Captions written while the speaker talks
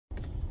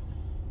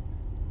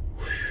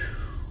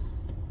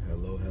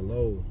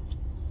hello.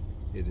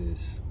 It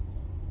is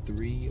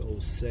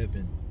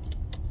 3:07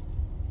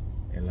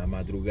 en la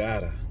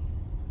madrugada.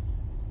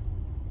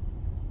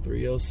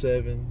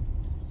 3:07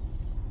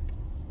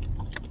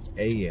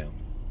 a.m.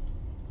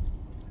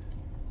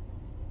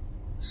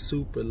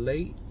 Super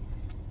late.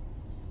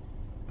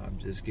 I'm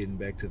just getting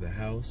back to the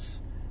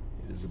house.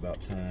 It is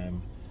about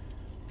time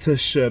to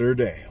shut her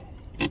down.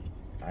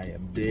 I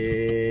am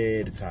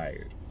dead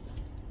tired.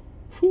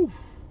 Whew.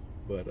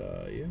 But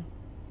yeah,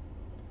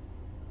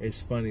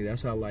 it's funny.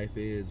 That's how life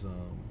is.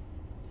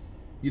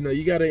 You know,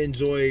 you got to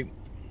enjoy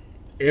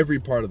every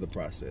part of the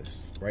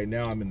process. Right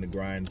now, I'm in the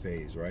grind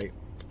phase, right?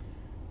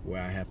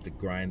 Where I have to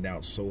grind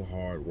out so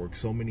hard, work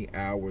so many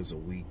hours a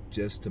week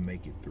just to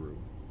make it through.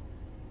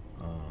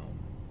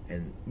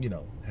 And, you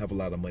know, have a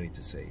lot of money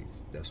to save.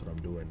 That's what I'm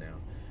doing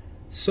now.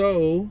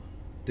 So,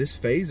 this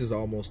phase is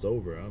almost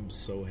over. I'm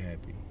so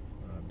happy.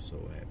 I'm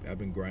so happy. I've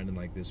been grinding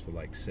like this for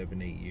like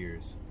 7-8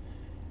 years.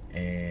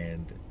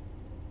 And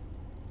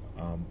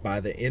by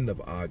the end of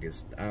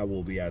August, I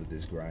will be out of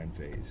this grind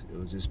phase.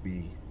 It'll just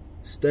be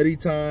study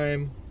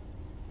time,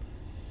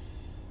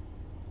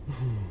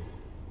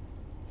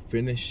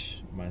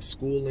 finish my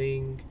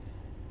schooling,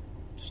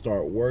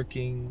 start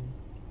working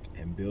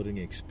and building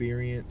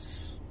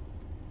experience,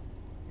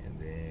 and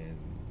then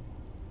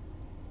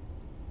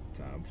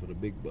time for the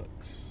big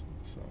bucks.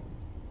 So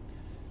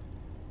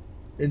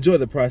enjoy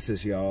the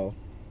process, y'all.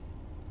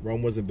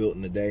 Rome wasn't built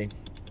in a day,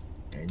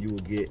 and you will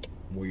get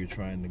where you're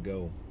trying to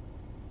go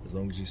as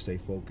long as you stay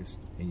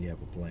focused and you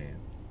have a plan.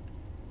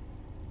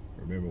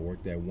 Remember,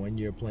 work that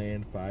 1-year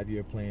plan,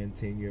 5-year plan,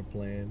 10-year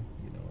plan,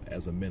 you know,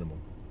 as a minimum.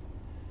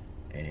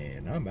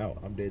 And I'm out.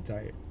 I'm dead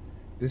tired.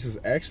 This is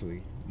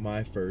actually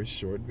my first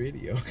short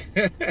video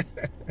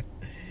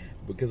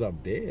because I'm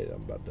dead.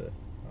 I'm about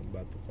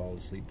to fall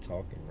asleep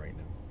talking right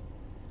now.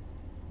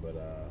 But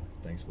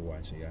thanks for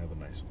watching. Y'all have a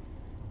nice one.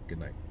 Good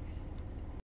night.